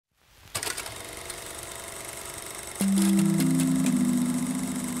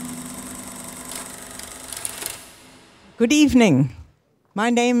Good evening.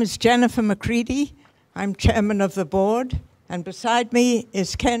 My name is Jennifer McCready. I'm chairman of the board, and beside me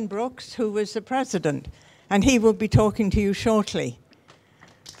is Ken Brooks, who is the president, and he will be talking to you shortly.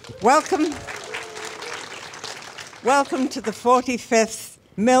 Welcome. Welcome to the 45th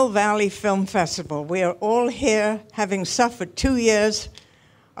Mill Valley Film Festival. We are all here having suffered 2 years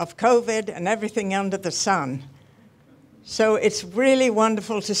of COVID and everything under the sun. So it's really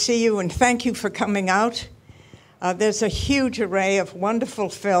wonderful to see you, and thank you for coming out. There's a huge array of wonderful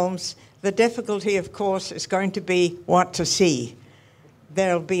films. The difficulty, of course, is going to be what to see.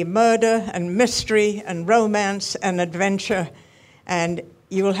 There'll be murder and mystery and romance and adventure, and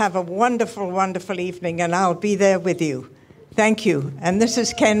you will have a wonderful, wonderful evening, and I'll be there with you. Thank you. And this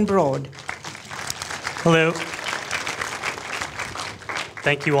is Ken Broad. Hello.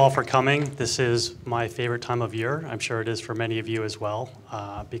 Thank you all for coming. This is my favorite time of year. I'm sure it is for many of you as well,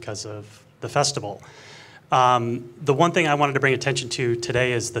 because of the festival. The one thing I wanted to bring attention to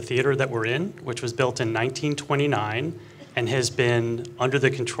today is the theater that we're in, which was built in 1929 and has been under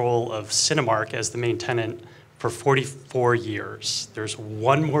the control of Cinemark as the main tenant for 44 years. There's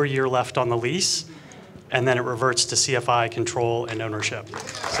 1 more year left on the lease, and then it reverts to CFI control and ownership.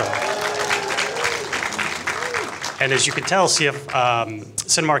 So, and as you can tell,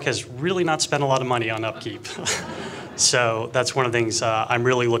 Cinemark has really not spent a lot of money on upkeep. So that's one of the things I'm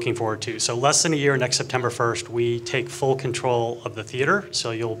really looking forward to. So less than a year, next September 1st, we take full control of the theater.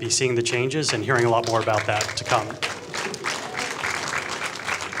 So you'll be seeing the changes and hearing a lot more about that to come.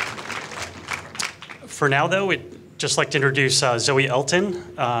 For now, though, we'd just like to introduce Zoe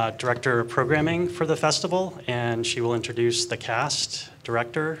Elton, Director of Programming for the festival, and she will introduce the cast,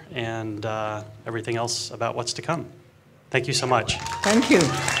 director, and everything else about what's to come. Thank you so much. Thank you.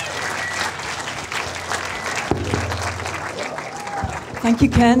 Thank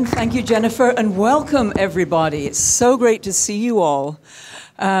you, Ken. Thank you, Jennifer. And welcome, everybody. It's so great to see you all.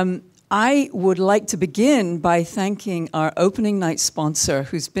 I would like to begin by thanking our opening night sponsor,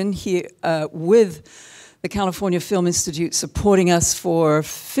 who's been here with the California Film Institute, supporting us for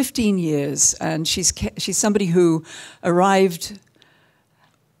 15 years. And she's somebody who arrived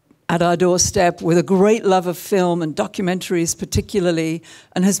at our doorstep with a great love of film and documentaries particularly,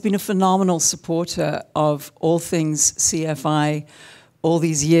 and has been a phenomenal supporter of all things CFI all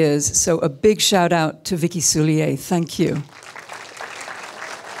these years. So a big shout out to Vicky Soulier. Thank you.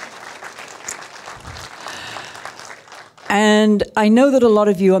 And I know that a lot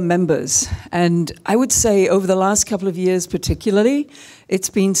of you are members, and I would say over the last couple of years particularly, it's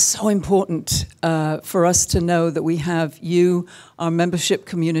been so important for us to know that we have you, our membership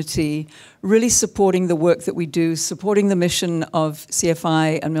community, really supporting the work that we do, supporting the mission of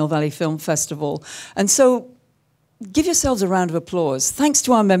CFI and Mill Valley Film Festival. And so give yourselves a round of applause. Thanks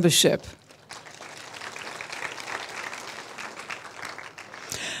to our membership.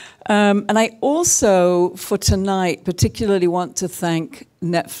 And I also, for tonight, particularly want to thank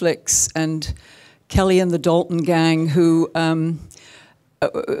Netflix and Kelly and the Dalton gang, who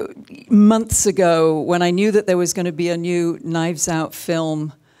months ago, when I knew that there was going to be a new Knives Out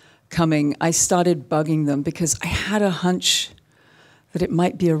film coming, I started bugging them because I had a hunch that it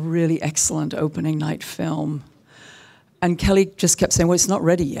might be a really excellent opening night film. And Kelly just kept saying, well, it's not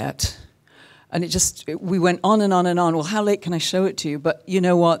ready yet. And we went on and on and on. Well, how late can I show it to you? But you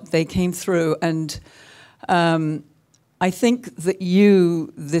know what? They came through. And I think that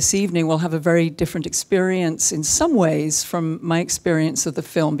you, this evening, will have a very different experience in some ways from my experience of the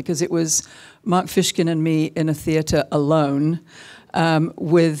film, because it was Mark Fishkin and me in a theater alone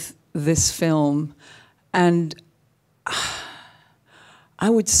with this film. And I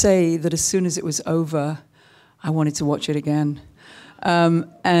would say that as soon as it was over, I wanted to watch it again.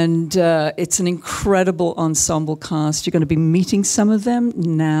 It's an incredible ensemble cast. You're going to be meeting some of them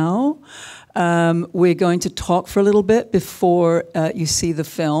now. We're going to talk for a little bit before you see the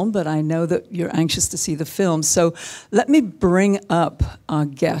film, but I know that you're anxious to see the film. So let me bring up our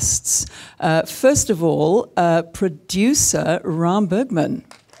guests. First of all, producer Ram Bergman.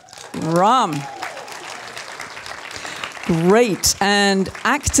 Ram. Great. And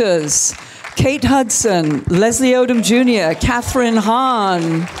actors, Kate Hudson, Leslie Odom Jr., Kathryn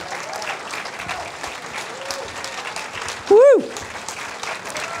Hahn. Woo!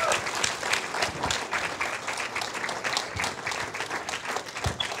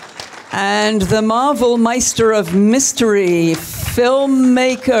 And the Marvel Meister of Mystery,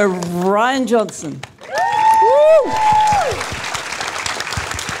 filmmaker Rian Johnson. Woo!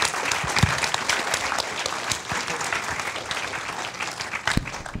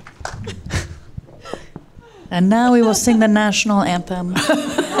 And now we will sing the national anthem.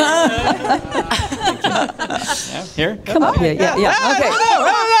 Yeah, here. Come up here. Yeah, yeah. Okay.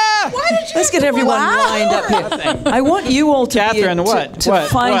 Let's get everyone lined up here. I want you all to Kathryn,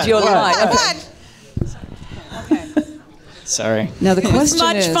 find your line. Okay. Sorry. Now the question It's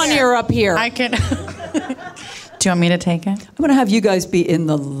much is, funnier up here. I can. Do you want me to take it? I'm going to have you guys be in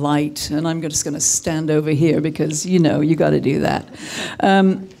the light, and I'm just going to stand over here because you got to do that.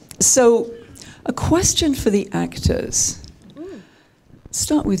 So, a question for the actors.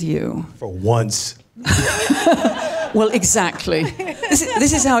 Start with you. For once. Well, exactly.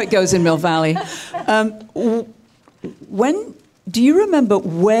 This is how it goes in Mill Valley. Do you remember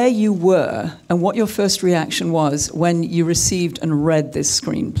where you were and what your first reaction was when you received and read this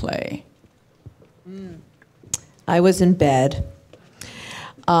screenplay? I was in bed.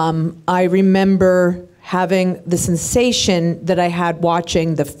 I remember having the sensation that I had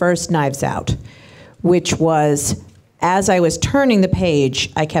watching the first Knives Out, which was, as I was turning the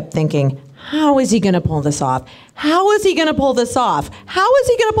page, I kept thinking, how is he going to pull this off? How is he going to pull this off? How is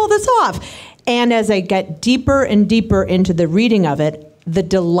he going to pull this off? And as I get deeper and deeper into the reading of it, the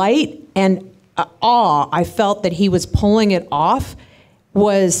delight and awe I felt that he was pulling it off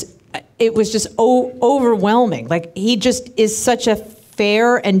was just overwhelming. Like, he just is such a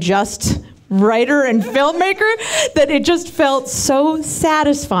fair and just writer and filmmaker that it just felt so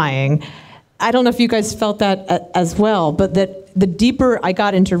satisfying. I don't know if you guys felt that as well, but that the deeper I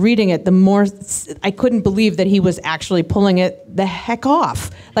got into reading it, the more I couldn't believe that he was actually pulling it the heck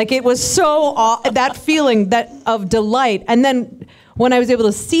off. Like, it was so that feeling of delight. And then when I was able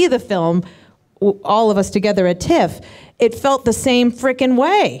to see the film, all of us together at TIFF, it felt the same frickin'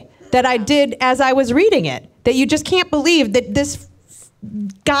 way that I did as I was reading it. That you just can't believe that this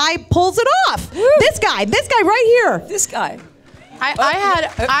guy pulls it off. Woo. This guy right here. This guy. I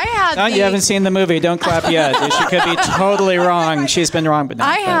had. No, you haven't seen the movie. Don't clap yet. She could be totally wrong. She's been wrong, but no.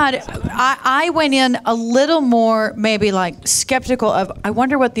 I went in a little more maybe like skeptical of. I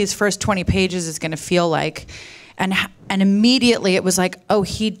wonder what these first 20 pages is going to feel like, and immediately it was like, oh,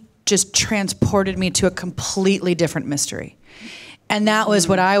 he just transported me to a completely different mystery, and that was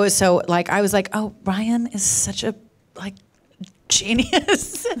what I was so like. I was like, oh, Rian is such a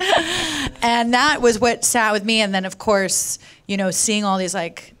genius. And that was what sat with me. And then, of course, seeing all these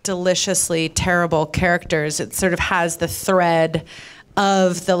like deliciously terrible characters, it sort of has the thread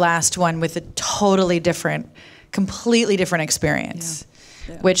of the last one with a totally different, completely different experience.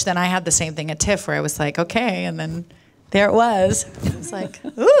 Yeah. Yeah. Which then I had the same thing at TIFF where I was like, okay, and then there it was. It was like,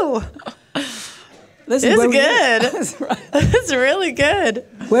 ooh. This is good. That's right. It's really good.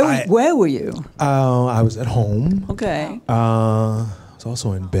 Where were you? I was at home. Okay. I was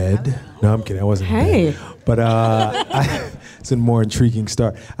also in bed. No, I'm kidding. I wasn't in bed. But it's a more intriguing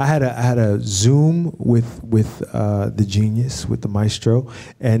start. I had a Zoom with the genius, with the maestro,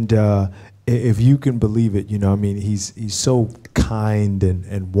 and if you can believe it, he's so kind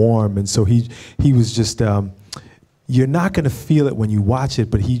and warm, and so he was just. You're not going to feel it when you watch it,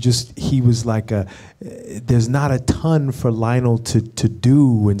 but he was like there's not a ton for Lionel to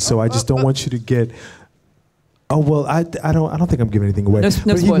do, and so I just don't want you to get. Oh well, I don't think I'm giving anything away. No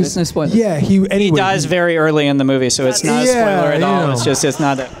spoilers. No spoilers. Yeah, he dies very early in the movie, so it's not a spoiler at all. It's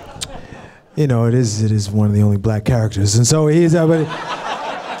not a. It is one of the only black characters, and so he's.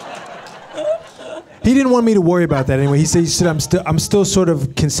 He didn't want me to worry about that anyway. He said I'm still sort of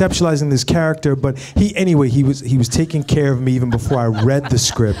conceptualizing this character, but he was taking care of me even before I read the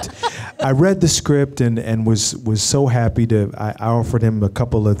script. I read the script and was so happy I offered him a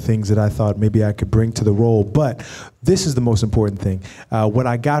couple of things that I thought maybe I could bring to the role. But this is the most important thing. What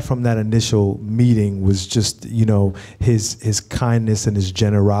I got from that initial meeting was just his kindness and his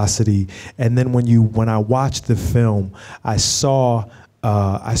generosity. And then when I watched the film, I saw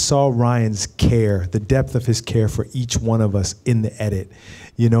Ryan's care, the depth of his care for each one of us in the edit.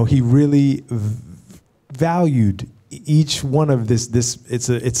 He really valued each one of this.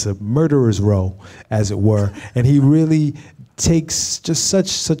 It's a murderer's row, as it were, and he really takes just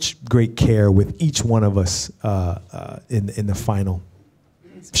such great care with each one of us in the final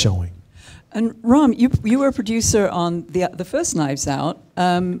showing. And Ram, you were a producer on the first Knives Out.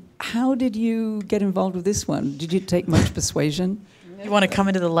 How did you get involved with this one? Did you take much persuasion? You want to come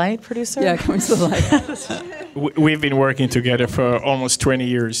into the light, producer? Yeah, come into the light. We've been working together for almost 20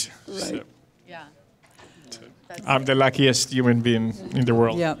 years. Right. So. Yeah. I'm the luckiest human being in the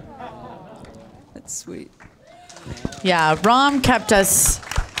world. Yeah. That's sweet. Yeah, Ram kept us,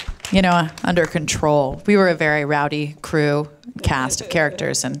 under control. We were a very rowdy crew, cast of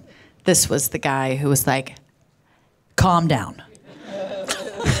characters, and this was the guy who was like, calm down.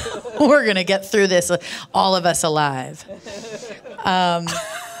 We're going to get through this, all of us alive.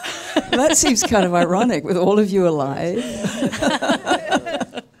 That seems kind of ironic with all of you alive.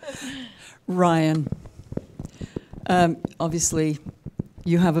 Ryan, obviously,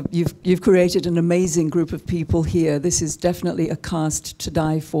 you've created an amazing group of people here. This is definitely a cast to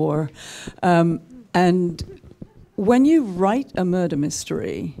die for. And when you write a murder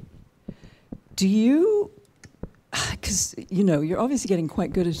mystery, do you, because you're obviously getting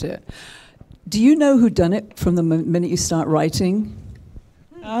quite good at it, do you know who done it from the minute you start writing?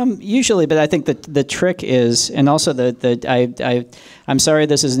 Usually, but I think that the trick is, and also I'm sorry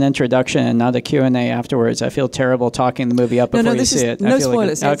this is an introduction and not a Q&A afterwards. I feel terrible talking the movie up before you see it. No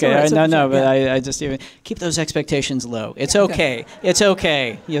spoilers. Like okay, right, no, but I just keep those expectations low. It's okay. It's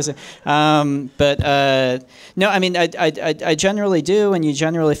okay. Yes. No, I mean, I generally do, and you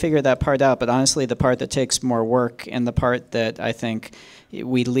generally figure that part out, but honestly, the part that takes more work and the part that I think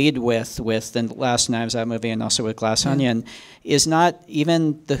we lead with the last Knives Out movie and also with Glass Onion is not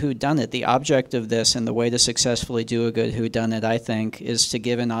even the whodunit. The object of this and the way to successfully do a good whodunit, I think, is to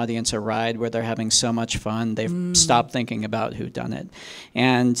give an audience a ride where they're having so much fun they've stopped thinking about whodunit.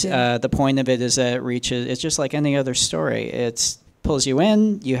 And the point of it is that it reaches, it's just like any other story. It pulls you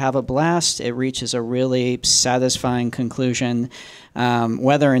in, you have a blast, it reaches a really satisfying conclusion.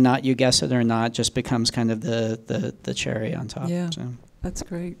 Whether or not you guess it or not just becomes kind of the cherry on top. Yeah. So. That's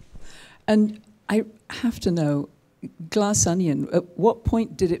great. And I have to know, Glass Onion, at what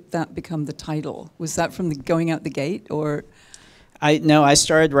point did that become the title? Was that from the going out the gate, or? I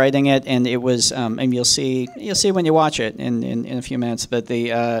started writing it, and it was, and you'll see when you watch it in a few minutes. But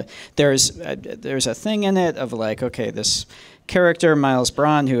there's a thing in it of like, okay, this character Miles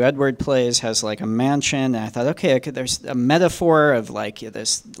Braun, who Edward plays, has like a mansion, and I thought, okay, there's a metaphor of like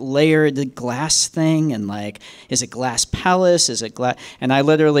this layered glass thing, and like, is it glass palace? Is it glass? And I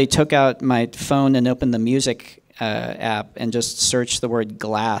literally took out my phone and opened the music app and just searched the word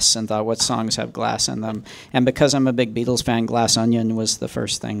glass and thought, what songs have glass in them? And because I'm a big Beatles fan, Glass Onion was the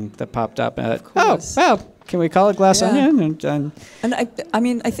first thing that popped up. Oh, wow. Can we call it Glass Onion? And I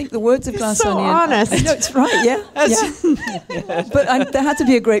mean, I think the words of Glass so Onion. Honest. I know it's right. Yeah. But there had to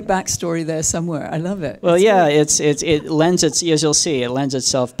be a great backstory there somewhere. I love it. Well, it lends as you'll see, it lends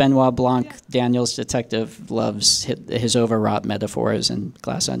itself. Benoit Blanc, Daniel's detective, loves his overwrought metaphors, and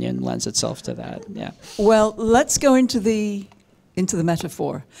Glass Onion lends itself to that. Yeah. Well, let's go into the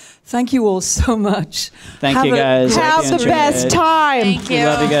metaphor. Thank you all so much. Thank you guys. Have the best time. Thank you. We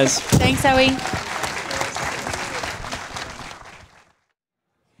love you guys. Thanks, Zoe.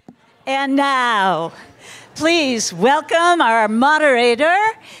 And now, please welcome our moderator,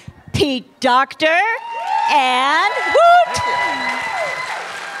 Pete Docter, and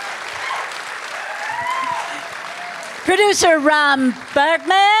producer Ram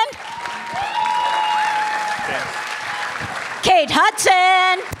Bergman, Kate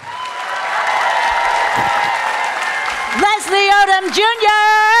Hudson, Leslie Odom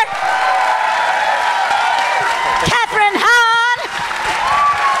Jr., Kathryn Hahn,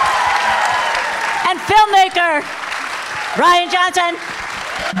 and filmmaker Rian Johnson.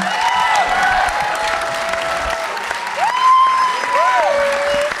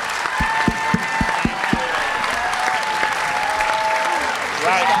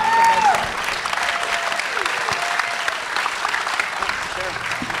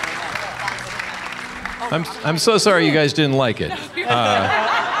 I'm so sorry you guys didn't like it.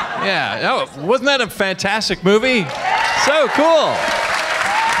 Yeah, no, wasn't that a fantastic movie? So cool.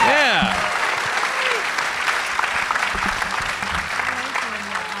 Yeah.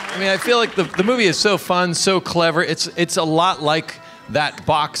 I mean, I feel like the movie is so fun, so clever. It's a lot like that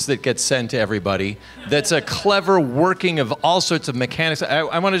box that gets sent to everybody. That's a clever working of all sorts of mechanics.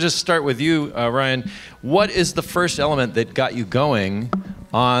 I want to just start with you, Ryan. What is the first element that got you going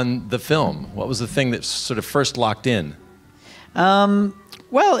on the film? What was the thing that sort of first locked in?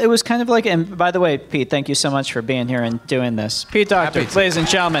 Well, it was kind of like, and by the way, Pete, thank you so much for being here and doing this. Pete Docter, ladies and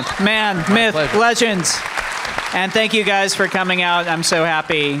gentlemen, man, myth, legends. And thank you guys for coming out. I'm so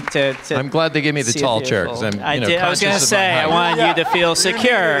happy to I'm glad they gave me the tall chair because I'm I was going to say, I wanted you to feel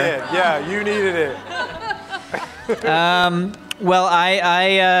secure. Yeah, you needed it. Well,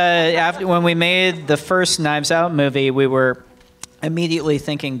 after when we made the first Knives Out movie, we were immediately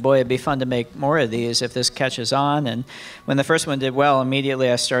thinking, boy, it'd be fun to make more of these if this catches on. And when the first one did well, immediately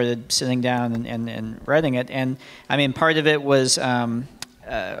I started sitting down and writing it. And I mean, part of it was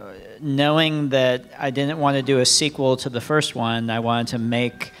knowing that I didn't want to do a sequel to the first one. I wanted to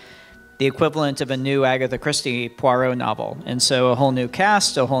make the equivalent of a new Agatha Christie Poirot novel. And so a whole new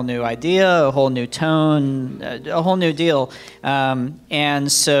cast, a whole new idea, a whole new tone, a whole new deal.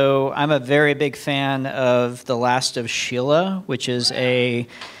 And so I'm a very big fan of The Last of Sheila, which is a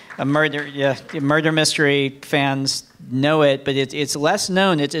a murder mystery fans know it, but it's less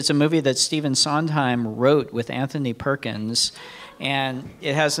known. It's a movie that Stephen Sondheim wrote with Anthony Perkins, and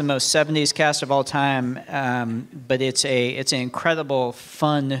it has the most 70s cast of all time. But it's an incredible,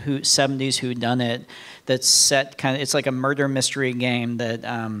 fun 70s whodunit that's set it's like a murder mystery game that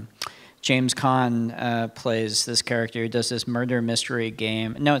James Caan plays this character who does this murder mystery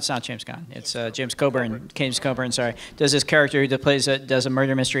game. No, it's not James Caan. It's James Coburn. James Coburn, sorry. Does this character who does a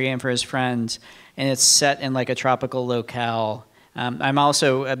murder mystery game for his friend, and it's set in like a tropical locale. I'm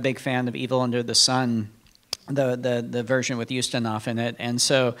also a big fan of Evil Under the Sun, the version with Ustinov in it. And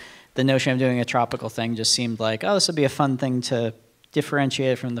so the notion of doing a tropical thing just seemed like, oh, this would be a fun thing to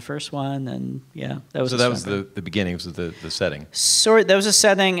differentiate from the first one, and yeah, that was. So that was the beginnings of the setting. There was a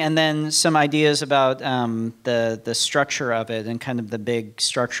setting, and then some ideas about the structure of it, and kind of the big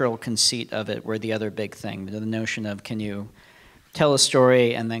structural conceit of it were the other big thing. The notion of, can you tell a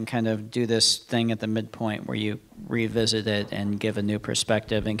story and then kind of do this thing at the midpoint where you revisit it and give a new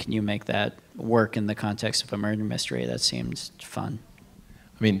perspective, and can you make that work in the context of a murder mystery? That seemed fun.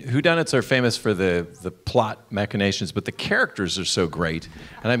 I mean, whodunits are famous for the plot machinations, but the characters are so great.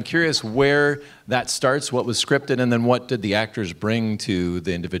 And I'm curious where that starts, what was scripted, and then what did the actors bring to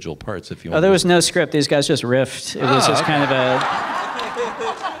the individual parts, if you want. Oh, there was no script. These guys just riffed. It was just kind of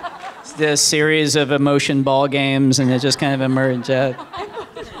a series of emotion ball games, and it just kind of emerged.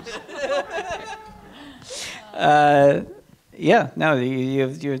 Yeah, no,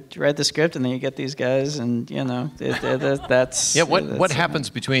 you read the script, and then you get these guys, and that's... Yeah, what happens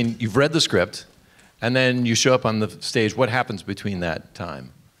between, you've read the script, and then you show up on the stage, what happens between that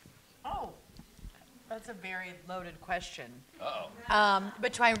time? Oh, that's a very loaded question. Uh-oh.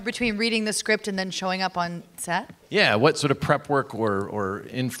 Between reading the script and then showing up on set? Yeah, what sort of prep work or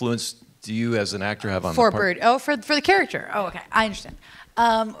influence do you as an actor have on the part? For the character. Oh, okay, I understand.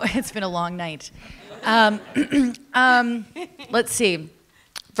 It's been a long night. Let's see.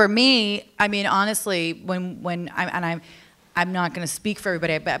 For me, I mean, honestly, when I'm not going to speak for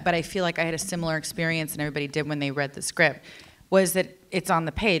everybody, but I feel like I had a similar experience, and everybody did when they read the script, was that it's on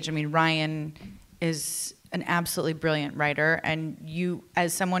the page. I mean, Rian is an absolutely brilliant writer, and you,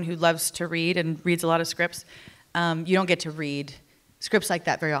 as someone who loves to read and reads a lot of scripts, you don't get to read scripts like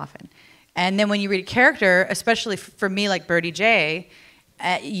that very often. And then when you read a character, especially for me, like Birdie J,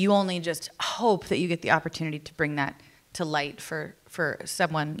 you only just hope that you get the opportunity to bring that to light for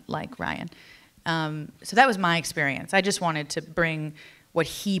someone like Rian. So that was my experience. I just wanted to bring what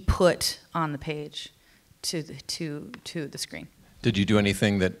he put on the page to the screen. Did you do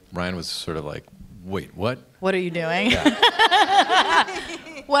anything that Rian was sort of like, wait, what? What are you doing? Yeah.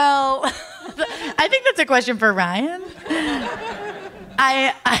 Well, I think that's a question for Rian.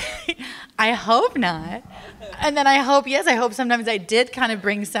 I hope not. And then I hope sometimes I did kind of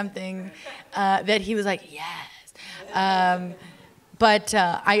bring something that he was like, yes. But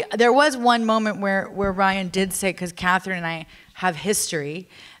there was one moment where Rian did say, because Kathryn and I have history,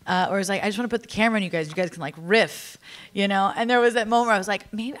 where it was like, I just want to put the camera on you guys can like riff, And there was that moment where I was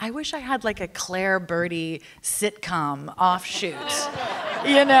like, maybe I wish I had like a Claire Birdie sitcom offshoot,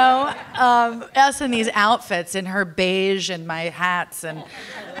 us in these outfits, in her beige and my hats, and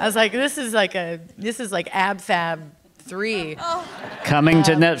I was like, this is like Ab Fab 3. Coming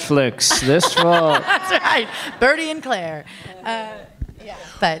to Netflix this fall. That's right, Birdie and Claire. Yeah,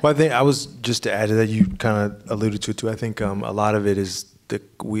 but. Well, I was just to add to that, you kind of alluded to it too. I think a lot of it is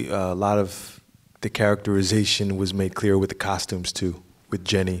a lot of the characterization was made clear with the costumes too, with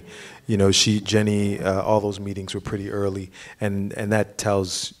Jenny. Jenny, all those meetings were pretty early, and that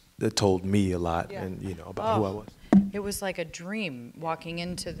told me a lot, yeah. And about who I was. It was like a dream walking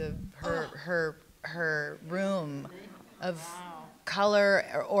into her room of color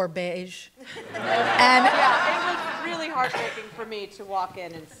or beige. And yeah, it was really heartbreaking for me to walk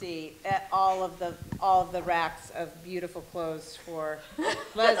in and see all of the racks of beautiful clothes for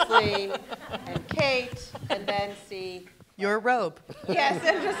Leslie and Kate, and then see your robe. Yes,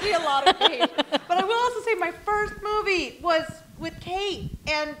 and just see a lot of Kate. But I will also say my first movie was with Kate,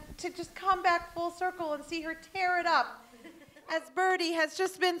 and to just come back full circle and see her tear it up as Birdie has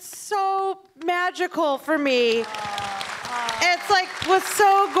just been so magical for me. It's like, was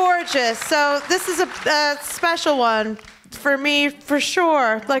so gorgeous. So this is a special one for me, for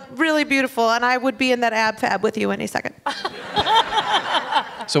sure. Like, really beautiful. And I would be in that ab fab with you any second.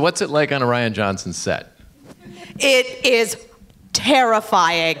 So what's it like on a Rian Johnson set? It is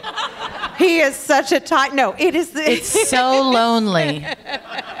terrifying. He is such a no, it is. It's so lonely.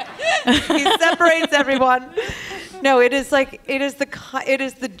 He separates everyone. No, it is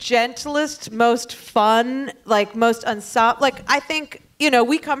the gentlest, most fun, like most ensemble. Like, I think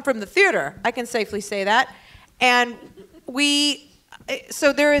we come from the theater. I can safely say that. And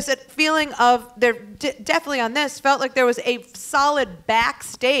so there is a feeling of, definitely on this, felt like there was a solid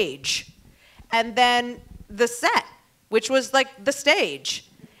backstage and then the set, which was like the stage.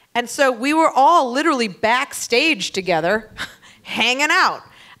 And so we were all literally backstage together, hanging out.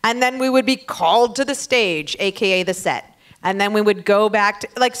 And then we would be called to the stage, AKA the set. And then we would go back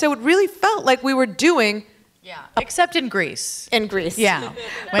to, so it really felt like we were doing. Yeah, except in Greece. In Greece. Yeah.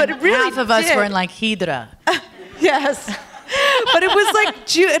 But it really half of us were in like Hydra. Yes. But it was like,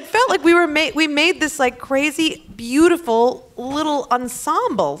 it felt like we made this like crazy, beautiful little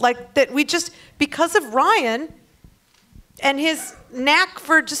ensemble. Like that we just, because of Rian and his knack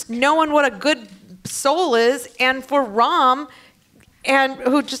for just knowing what a good soul is, and for Ram, and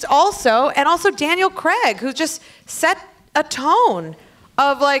who just also Daniel Craig, who just set a tone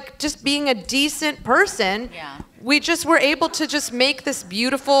of like just being a decent person. Yeah. We just were able to just make this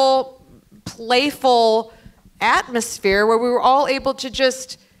beautiful, playful atmosphere where we were all able to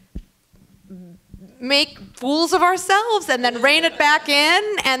just make fools of ourselves and then rein it back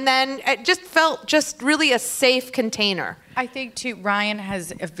in, and then it just felt just really a safe container. I think too, Rian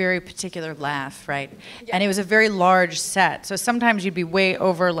has a very particular laugh, right? Yeah. And it was a very large set, so sometimes you'd be way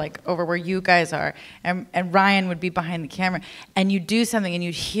over where you guys are, and Rian would be behind the camera, and you'd do something and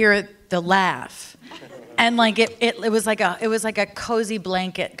you'd hear the laugh. And like it was like a cozy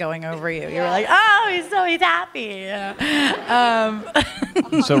blanket going over you. You were like, oh, he's happy.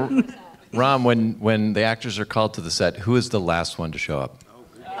 So, Ram, when the actors are called to the set, who is the last one to show up?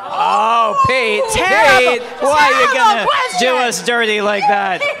 Oh, Pete, Terrible, why are you gonna question. do us dirty like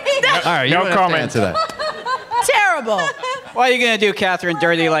that? All right, you No don't have to comment. answer that. Terrible. Why are you gonna do Kathryn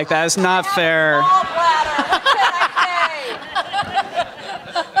dirty like that? It's not fair.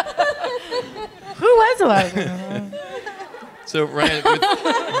 Who was the last one? So, Ryan,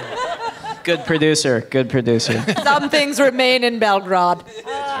 Good producer. Some things remain in Belgrade.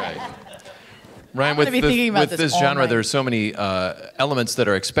 Ryan, gonna be thinking about with this this all genre, night. there are so many elements that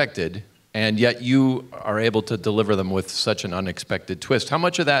are expected, and yet you are able to deliver them with such an unexpected twist. How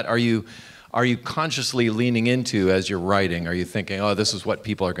much of that are you consciously leaning into as you're writing? Are you thinking, oh, this is what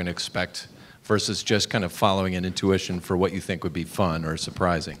people are going to expect, versus just kind of following an intuition for what you think would be fun or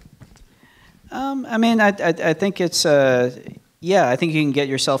surprising? I think it's I think you can get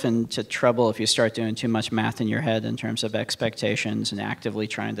yourself into trouble if you start doing too much math in your head in terms of expectations and actively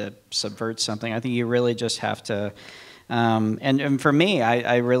trying to subvert something. I think you really just have to, and for me,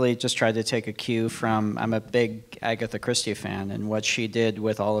 I really just tried to take a cue from, I'm a big Agatha Christie fan, and what she did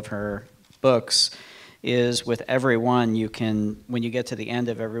with all of her books is with every one, you can, when you get to the end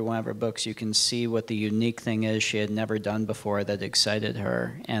of every one of her books, you can see what the unique thing is she had never done before that excited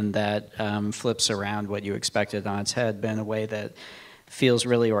her, and that flips around what you expected on its head, but in a way that feels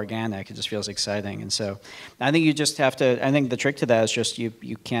really organic. It just feels exciting. And so I think you just have to, I think the trick to that is just you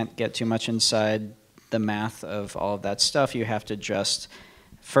can't get too much inside the math of all of that stuff. You have to just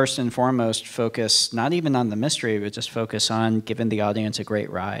first and foremost focus not even on the mystery, but just focus on giving the audience a great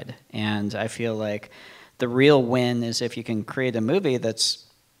ride. And I feel like the real win is if you can create a movie that's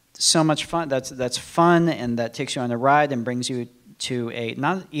so much fun, that's fun and that takes you on a ride and brings you to a,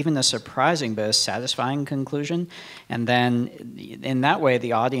 not even a surprising, but a satisfying conclusion. And then in that way,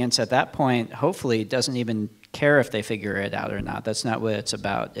 the audience at that point hopefully doesn't even care if they figure it out or not. That's not what it's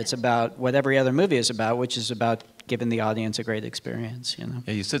about. It's about what every other movie is about, which is about giving the audience a great experience, you know?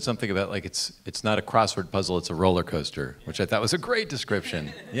 Yeah, you said something about like it's not a crossword puzzle, it's a roller coaster, which I thought was a great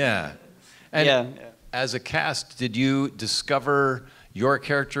description. Yeah. And yeah. As a cast, did you discover your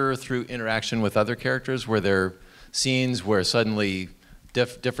character through interaction with other characters? Were there scenes where suddenly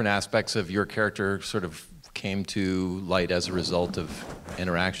different aspects of your character sort of came to light as a result of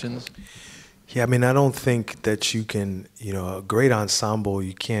interactions? Yeah, I mean, I don't think that you can, you know, a great ensemble,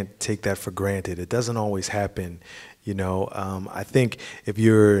 you can't take that for granted. It doesn't always happen, you know. I think if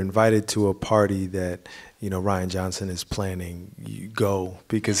you're invited to a party that, you know, Rian Johnson is planning, you go,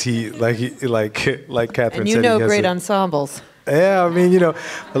 because like Kathryn And you said, know great ensembles. Yeah, I mean, you know,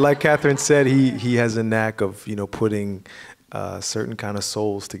 but like Kathryn said, he has a knack of, you know, putting certain kind of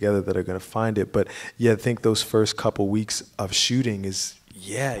souls together that are going to find it. But yeah, I think those first couple weeks of shooting is,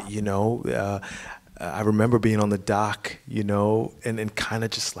 yeah, you know, I remember being on the dock, you know, and kind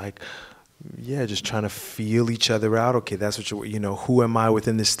of just like, yeah, just trying to feel each other out. Okay, that's what you know, who am I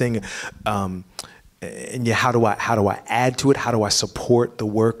within this thing? And yeah, how do I add to it? How do I support the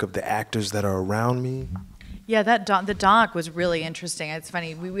work of the actors that are around me? Yeah, the doc was really interesting. It's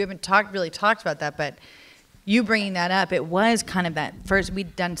funny, we haven't really talked about that, but you bringing that up, it was kind of that first,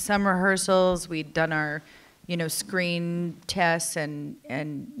 we'd done some rehearsals, we'd done our screen tests and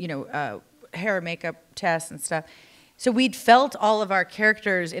hair and makeup tests and stuff. So we'd felt all of our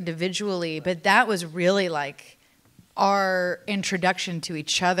characters individually, but that was really like our introduction to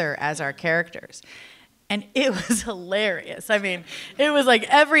each other as our characters. And it was hilarious. I mean, it was like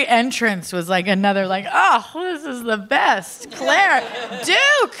every entrance was like another like, oh, this is the best. Claire,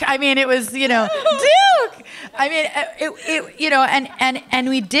 Duke. I mean, it was, Duke. I mean, and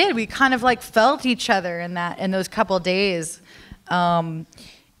we did. We kind of like felt each other in those couple days.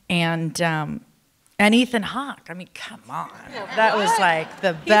 And Ethan Hawke, I mean, come on. That was like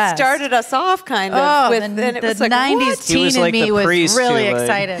the best. He started us off kind of with, and it was the like, 90s what? teen was in like me the was priest really who, like-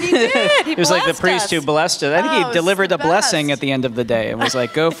 excited. He did. He He was like the blessed priest us. who blessed it. I think Oh, he it was delivered a the blessing best. at the end of the day. It was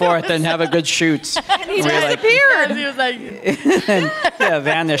like, go forth and have a good shoot. And he We were like- disappeared. He was like, Yeah,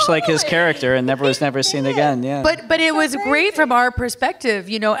 vanished like his character and was never seen again. Yeah. but it was great from our perspective,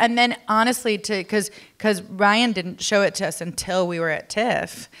 and then honestly, because Ryan didn't show it to us until we were at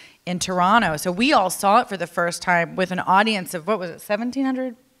TIFF in Toronto, so we all saw it for the first time with an audience of, what was it,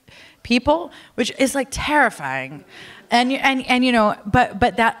 1,700 people, which is like terrifying, and but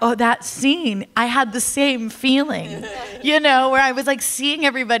that scene, I had the same feeling, where I was like seeing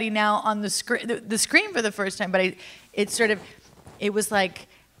everybody now on the screen for the first time, but it was like.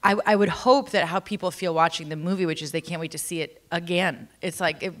 I would hope that how people feel watching the movie, which is they can't wait to see it again. It's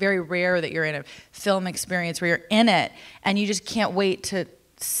like very rare that you're in a film experience where you're in it and you just can't wait to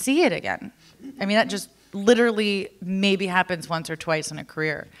see it again. I mean, that just literally maybe happens once or twice in a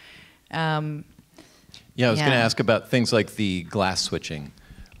career. Yeah, I was going to ask about things like the glass switching,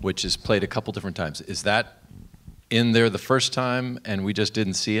 which is played a couple different times. Is that in there the first time and we just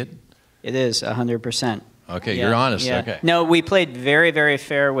didn't see it? It is 100%. Okay, Yeah, you're honest. yeah. Okay. No, we played very, very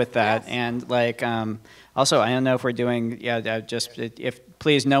fair with that, and like, also, I don't know if we're doing. If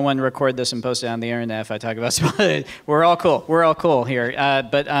please, no one record this and post it on the internet if I talk about it. We're all cool. We're all cool here.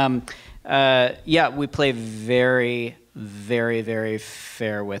 We play very, very, very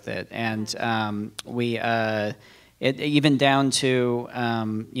fair with it, and even down to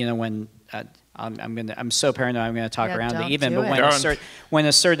when. I'm so paranoid. I'm gonna talk around it even. But when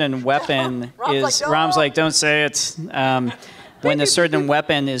a certain weapon is, Ram's like, don't say it. When a certain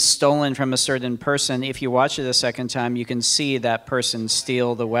weapon is stolen from a certain person, if you watch it a second time, you can see that person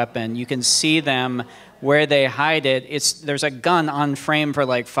steal the weapon. You can see them where they hide it. There's a gun on frame for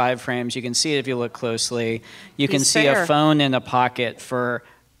like 5 frames. You can see it if you look closely. You can see a phone in a pocket for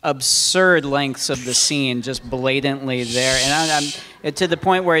absurd lengths of the scene, just blatantly there, and I'm to the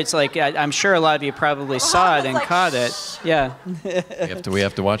point where it's like I'm sure a lot of you probably saw it and caught it. Yeah. we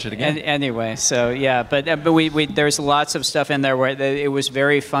have to watch it again. Anyway, so yeah, but we there's lots of stuff in there where it was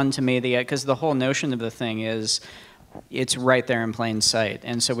very fun to me because the whole notion of the thing is it's right there in plain sight,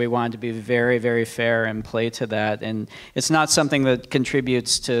 and so we wanted to be very, very fair and play to that. And it's not something that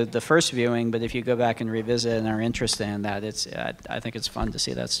contributes to the first viewing, but if you go back and revisit and are interested in that, I think it's fun to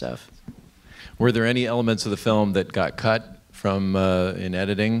see that stuff. Were there any elements of the film that got cut from in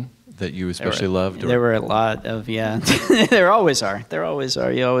editing that you especially loved? There were a lot of, there always are. There always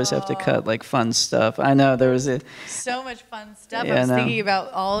are. You always have to cut like fun stuff. I know there was so much fun stuff. I was thinking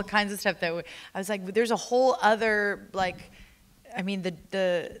about all kinds of stuff I was like, there's a whole other I mean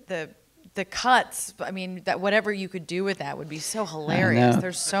the cuts. I mean that whatever you could do with that would be so hilarious.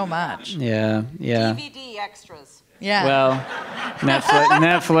 There's so much. Yeah. DVD extras. Yeah. Well,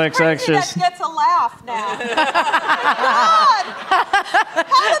 Netflix extras. That gets a laugh now. God!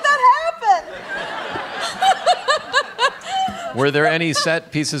 How did that happen? Were there any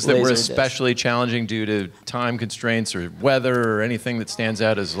set pieces that were especially challenging due to time constraints or weather or anything that stands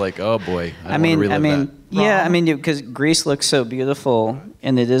out as like, oh boy, I mean, because Greece looks so beautiful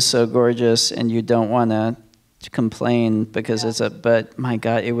and it is so gorgeous, and you don't want to complain because but my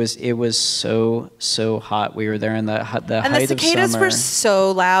God, it was so hot. We were there in the height of summer. And the cicadas were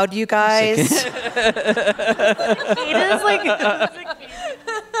so loud, you guys. Cicadas were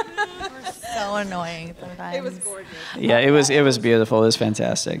so annoying sometimes. It was gorgeous. Yeah, it was beautiful. It was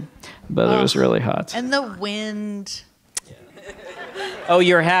fantastic, but it was really hot. And the wind. Oh,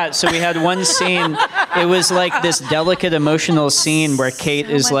 your hat. So we had one scene. It was like this delicate, emotional scene where Kate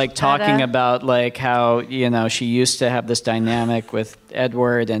is like talking about like how, she used to have this dynamic with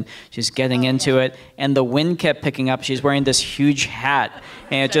Edward and she's getting into it. And the wind kept picking up. She's wearing this huge hat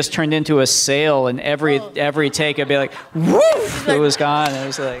and it just turned into a sail. And every take it'd be like, woof, it was gone. It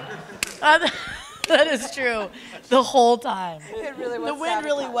was like. That is true. The whole time. It really was. The wind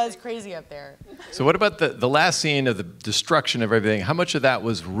really was crazy up there. So what about the last scene of the destruction of everything? How much of that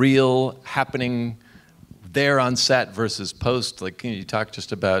was real happening there on set versus post? Like, can you talk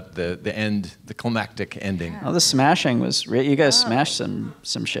just about the end, the climactic ending? Oh, the smashing was you guys smashed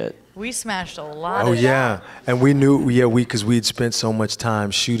some shit. We smashed a lot. Oh of yeah, and we knew, because we'd spent so much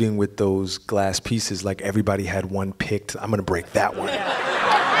time shooting with those glass pieces. Like everybody had one picked. I'm gonna break that one. I'm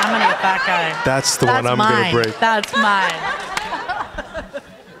gonna get that guy. That's the one I'm gonna break. That's mine.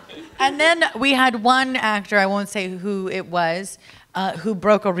 And then we had one actor, I won't say who it was, who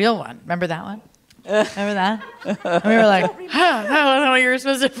broke a real one. Remember that one? Remember that? And we were like, I don't know what you were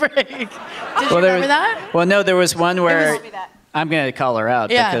supposed to break. Did you remember that? Well, no, there was one where I'm going to call her out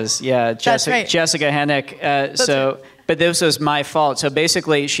because, Jessica Hennick. But this was my fault. So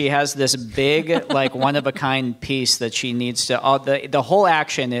basically, she has this big, like, one-of-a-kind piece that she needs to. The whole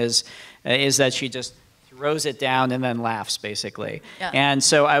action is that she just throws it down and then laughs, basically. Yeah. And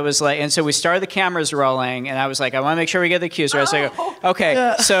so I was like, and so we started the cameras rolling, and I was like, I want to make sure we get the cues right. So I go, okay.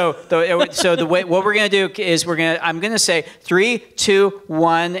 Yeah. So the way what we're gonna do is I'm gonna say 3, 2,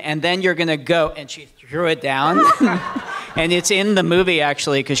 1, and then you're gonna go, and she threw it down, and it's in the movie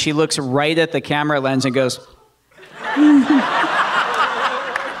actually because she looks right at the camera lens and goes.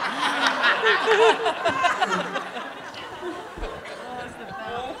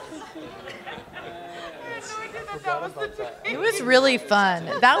 It was really fun.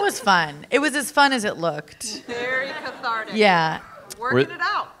 That was fun. It was as fun as it looked. Very cathartic. Yeah. Working it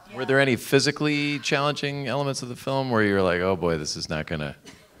out. Were there any physically challenging elements of the film where you were like, oh boy, this is not gonna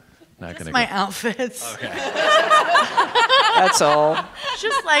Just my outfits. Okay. That's all.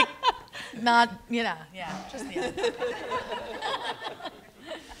 Just like, not, just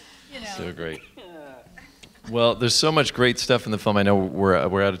So great. Well, there's so much great stuff in the film. I know we're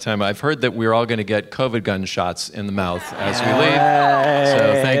out of time. I've heard that we're all going to get COVID gunshots in the mouth as we leave.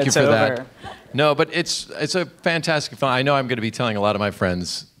 So thank you for that. No, but it's a fantastic film. I know I'm going to be telling a lot of my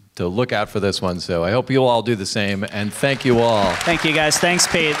friends to look out for this one. So I hope you'll all do the same. And thank you all. Thank you, guys. Thanks,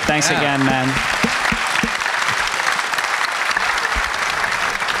 Pete. Thanks again, man.